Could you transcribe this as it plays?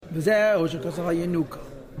Look,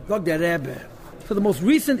 the Rebbe. So the most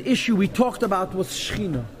recent issue we talked about was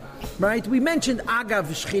Shechina, right? We mentioned Agav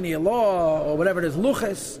Shechina law or whatever it is,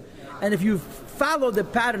 Luches. And if you follow the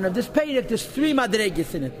pattern of this Perek, there's three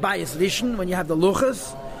madreges in it. Bayis Rishon, when you have the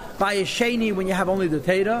Luches. Bayis Sheni, when you have only the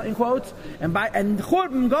Torah, in quotes. And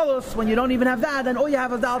Churban Golus, when you don't even have that, and all you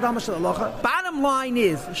have is Dal Damash Halacha. Bottom line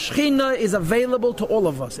is, Shechina is available to all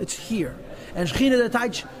of us. It's here. And Shechina, the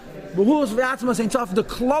Taich, the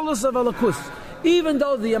Klolus of Alakus. Even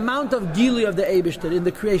though the amount of Gili of the Eibishter in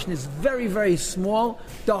the creation is very, very small,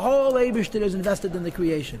 the whole Eibishter is invested in the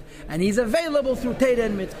creation. And he's available through Teda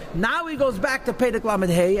and Mit. Now he goes back to Perek Lamed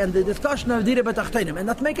Hey and the discussion of Dira B'Tachtenim. And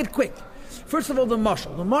let's make it quick. First of all, the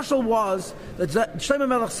mashal. The mashal was that Shlomo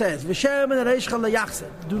Melech says,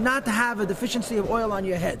 do not have a deficiency of oil on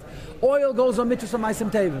your head. Oil goes on mitzvahs of Maisim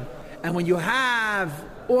Tevim. And when you have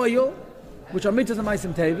oil, which are mitzvahs of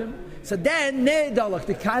Maisim Tevim, so then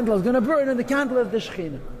the candle is going to burn, and the candle is the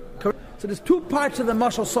Shechina. So there's two parts of the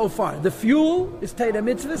mashal so far. The fuel is Teda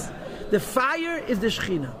Mitzvahs, the fire is the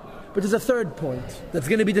Shechina. But there's a third point that's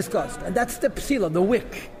going to be discussed, and that's the psila, the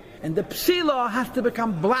wick. And the psila has to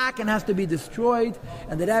become black and has to be destroyed.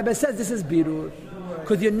 And the Rebbe says this is birur.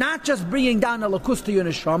 Because you're not just bringing down a lakus to your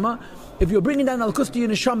neshama. If you're bringing down a lakus to your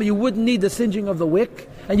neshama, you wouldn't need the singeing of the wick.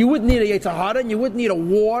 And you wouldn't need a Yetzer Hara, and you wouldn't need a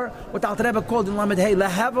war. What the Alter Rebbe called in Lamed Hey,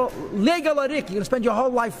 Leheva, Legalarik. You're going to spend your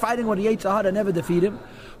whole life fighting with a Yetzer Hara and never defeat him.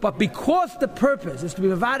 But because the purpose is to be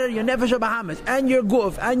Mevader, your Nefesh HaBahamis, and your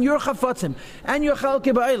Guf, and your Chafatzim, and your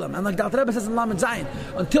Chalke Ba'olam, and like the Alter Rebbe says in Lamed Zayin,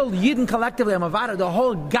 until Yidden collectively are Mevader, the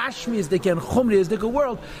whole Gashmi is the and Chumri is the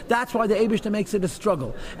world, that's why the Eibishter makes it a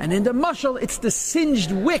struggle. And in the Mashal, it's the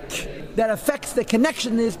singed wick that affects the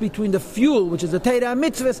connectionness between the fuel, which is the Torah and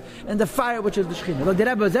Mitzvahs, and the fire, which is the Shechina. Look, the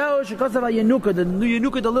Rebbe Zeo, Shekosava Yenuka, the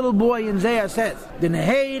Yenuka, the little boy in Zayah says, the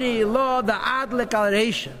Neheri law, the Adlik al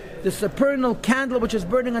Reisha, the supernal candle which is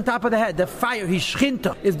burning on top of the head, the fire, his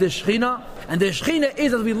Shechinta, is the Shechina, and the Shechina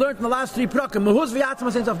is, as we learned in the last three prakim, Mehuz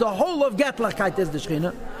v'yatzma sense of the whole of Getlachkeit is the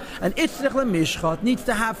Shechina, and Itzrich le-Mishcha, needs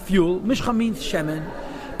to have fuel. Mishcha means Shemen.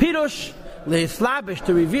 Pirush le-Slabish,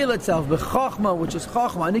 to reveal itself, b'Chochma, which is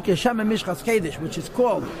Chochma, Anikeh Shemen Mishchas Kedesh, which is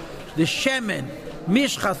called the Shemen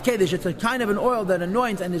Mishchas Kedesh. It's a kind of an oil that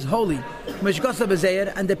anoints and is holy. Mishkosa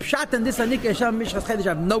b'Zeir, and the Pshat and this Anikeh Shemen Mishchas Kedesh, I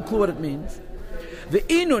have no clue what it means. The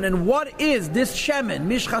Inun, and what is this Shemen,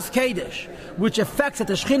 Mishchas Kedesh, which affects the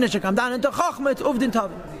Shechina to come down into Chochma, it's Uvdin Tav.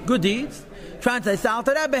 Good deeds. Translates the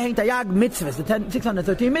Alter Rebbe, Hein Tayag Mitzvahs, the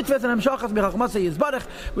 613 Mitzvahs, and Amshachas B'Chachmasa Yizbarach,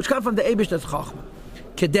 which come from the Eibishter's Chochma.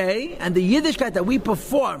 Kedei, and the Yiddishkeit that we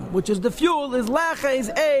perform, which is the fuel, is Lecha, is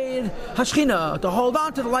Eid, Hashchina, to hold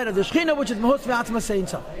on to the light of the Shechina, which is Mehus V'atzma Sein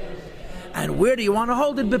Sof. And where do you want to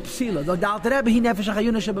hold it? B'Psila. The Alter Rebbe, He Nefesh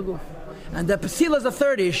HaChayuna Shebaguf. And the Psila is the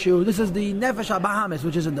third issue. This is the Nefesh HaBahamis,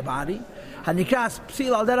 which is in the body. Hanikras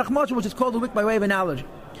Psila al Derech Moshe, which is called the wick by way of analogy.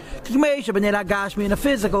 K'meisha b'nei Gashmi, in a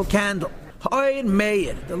physical candle. Ha'oin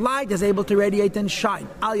meir, the light is able to radiate and shine.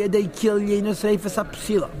 Al yadei kilyin useifes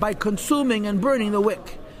ha'psila, by consuming and burning the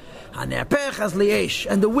wick. Hanerpechas li'esh,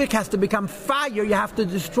 and the wick has to become fire. You have to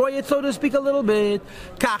destroy it, so to speak, a little bit.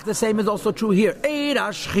 Kach, the same is also true here. Eir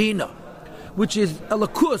ha'shchina, which is a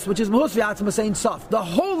lakus, which is Mehus v'atzma Sein Sof, the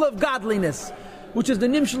whole of godliness, which is the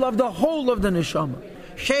nimshal of the whole of the neshama.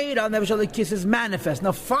 Shade al Nefesh HaLekis is manifest.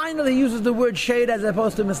 Now finally he uses the word shade as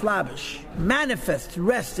opposed to mislabish. Manifest,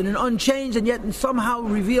 rest in an unchanged and yet in somehow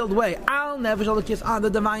revealed way. Al Nefesh HaLekis, on the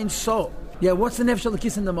divine soul. Yeah, what's the Nefesh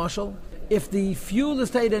HaLekis in the mashal? If the fuel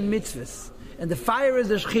is Torah and mitzvahs, and the fire is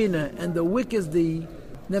the Shechina, and the wick is the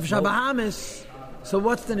Nefesh HaBahamis, so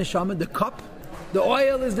what's the neshama? The cup? The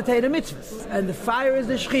oil is the Torah mitzvahs, and the fire is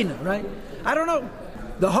the Shechina, right? I don't know.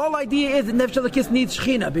 The whole idea is that Nefesh HaLekis needs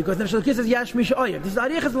Shechina, because Nefesh HaLekis is Yash Mish Oyer. This is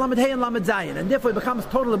Arichas Lamed Hey and Lamed Zayin, and therefore it becomes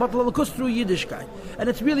totally Batal HaLekis through Yiddishkeit. And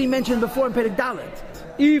it's really mentioned before in Perek Dalet.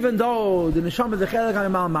 Even though the Neshama is the Chelek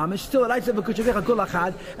HaMal Mamish, still it writes of Kuchavecha Kul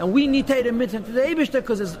Achad, and we need Torah mitzvah to the Eibishter,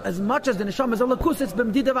 because as much as the Neshama is a Lakus, it's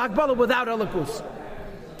B'mdida V'Akbala without a Lakus.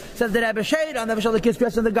 Says the Rebbe Shade on Nefesh HaLekis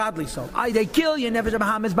rests in the godly soul. They kill your Nefesh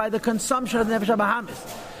HaBahamis by the consumption of the Nefesh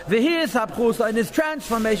HaBahamis. V'his hapchusa, in his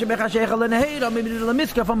transformation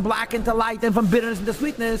from black into light and from bitterness into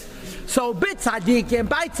sweetness. So bit tzaddikim,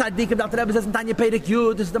 by tzaddikim, Dr. Rebbe says in Tanya Perek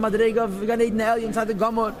Yud, this is the Madrega of Gan Eden El inside the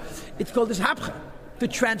Gomor. It's called this hapcha, to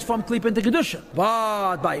transform klipa into kedusha.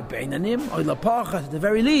 But by beinanim or lapachas, at the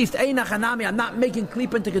very least, einach hanami, I'm not making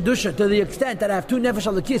klipa into kedusha to the extent that I have two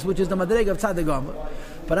Nefesh HaLekis, which is the Madrega of Tzad Gomor.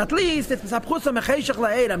 But at least it's hapchusa mecheshach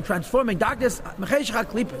la'ed. I'm transforming darkness mecheshach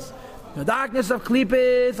klipas. The darkness of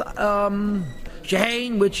Klipis,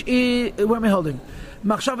 Shehain, which is, where am I holding?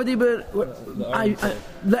 Machshava Dibur,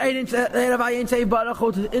 the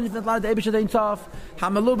infinite light, the Eibishter Ein Sof,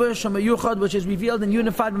 Hamalubish, Hamayuchad, which is revealed and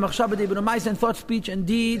unified with Machshava Dibur, the Maisa and thought, speech, and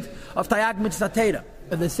deed of Tayak Mitzvah Teira.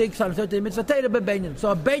 Of the 630 Mitzvah Teira Bebenyan.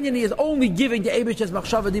 So a Benyan is only giving the Eibishter's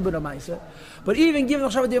Machshava Dibur Maisa, but even giving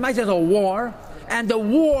Machshava Dibur Maisa is a war, and the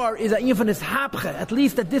war is an infinite hapche, at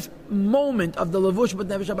least at this moment of the Levush with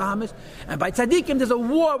Nefesh HaBahamis. And by Tzadikim, there's a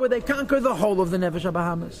war where they conquer the whole of the Nefesh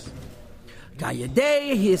HaBahamis.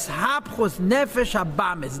 Gayadei his hapchos Nefesh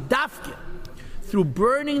HaBahamis, dafke, through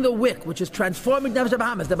burning the wick, which is transforming Nefesh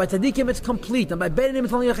HaBahamis, that by Tzadikim it's complete, and by Beinim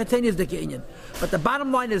it's only a Cheteni is the Keinyan. But the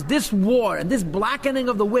bottom line is this war, and this blackening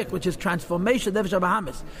of the wick, which is transformation of Nefesh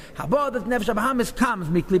HaBahamis. Habod that Nefesh HaBahamis comes,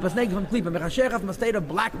 miklipas neged from klipa, mechashechaf from a state of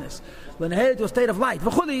blackness, lenehed to a state of light.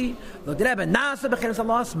 V'chuli, look the Rebbe, nasa b'cheres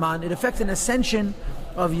halos man, it affects an ascension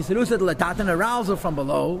of Yisrusa de Latat, an arousal from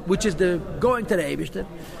below, which is the going to the Eibishter,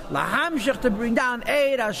 lahamshech to bring down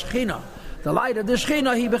Eir HaShechina, the light of the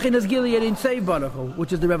Shechina, he bechinas Gilead in Seiv Baruch Hu,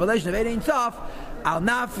 which is the revelation of Ein Sof, al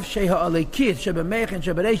naf sheha alekith shebemech and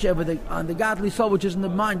shebereisha on the godly soul, which is in the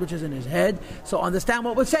mind, which is in his head. So understand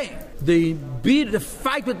what we're saying. The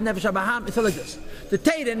fight with Nefesh HaBahamis is like this. The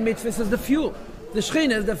Torah and mitzvahs is the fuel. The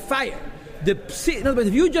Shechina is the fire. In other words,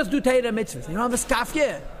 if you just do Torah and mitzvahs, you don't have a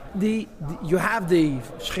skafye. You have the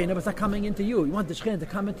Shechina, but it's not coming into you. You want the Shechina to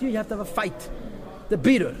come into you, you have to have a fight. The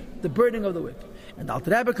beater, the burning of the wick. And the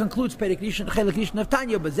Alter Rebbe concludes Perek Rishon, Chelik Rishon of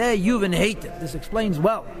Tanya, Bazeh Yuven Hated. This explains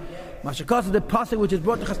well. Mashakos, the pasuk which is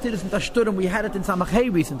brought to Chassidus and Tashturim, we had it in Samach Hay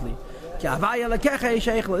recently. Ki avaya lekecha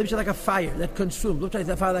yishayich, it's like a fire that consumes. Look at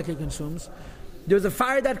the fire that consumes. There's a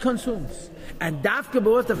fire that consumes. And Dafka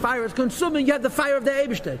B'os, the fire is consuming, you have the fire of the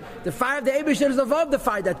Eibishter. The fire of the Eibishter is above the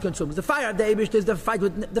fire that consumes. The fire of the Eibishter is the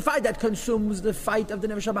fire that consumes the fight of the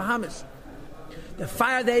Nefesh HaBahamis. The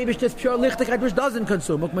fire of the Eibishter is pure lichtigkeit which doesn't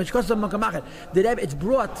consume. The Rebbe, it's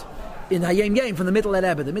brought in Hayem Yem from the Middle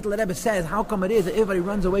Rebbe. The Middle Rebbe says, how come it is that everybody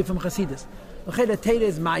runs away from Chassidus? The Teira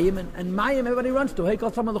is Mayim, and Mayim everybody runs to.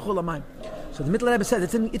 So the Middle Rebbe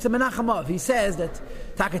says, it's a Menachem. He says that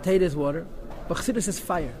Taka Teira is water, but Chassidus is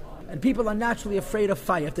fire. And people are naturally afraid of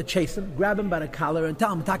fire. You have to chase them, grab them by the collar, and tell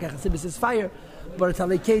them, Taka Chassidus is fire, but it's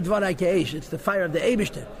Alekei Dvarai Ke'esh. It's the fire of the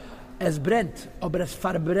Eibishter. Es brennt, aber es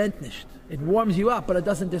verbrennt nicht. It warms you up, but it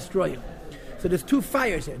doesn't destroy you. So there's two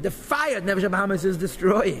fires here. The fire of Nefesh HaBahamis is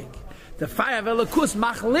destroying. The fire of Elokus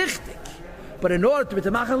mach lichtig. But in order to be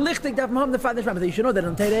mach lichtig, the fire of Nefesh HaBahamis. You should know that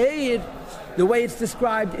on Teira, the way it's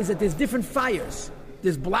described is that there's different fires.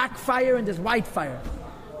 There's black fire and there's white fire.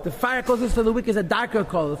 The fire closest to the wick is a darker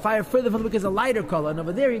color. The fire further from the wick is a lighter color. And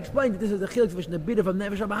over there he explained that this is the chiluk between the bitter of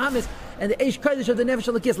Nefesh HaBahamis and the eish kodesh of the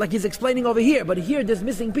Nefesh HaLekis, like he's explaining over here. But here there's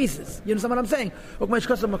missing pieces. You understand what I'm saying? Now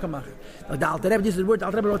the Alter Rebbe, this is the word, the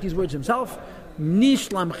Alter Rebbe wrote these words himself.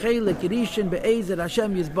 Nishlam chelik rishin be'ezer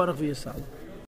Hashem yizbarach v'yisal.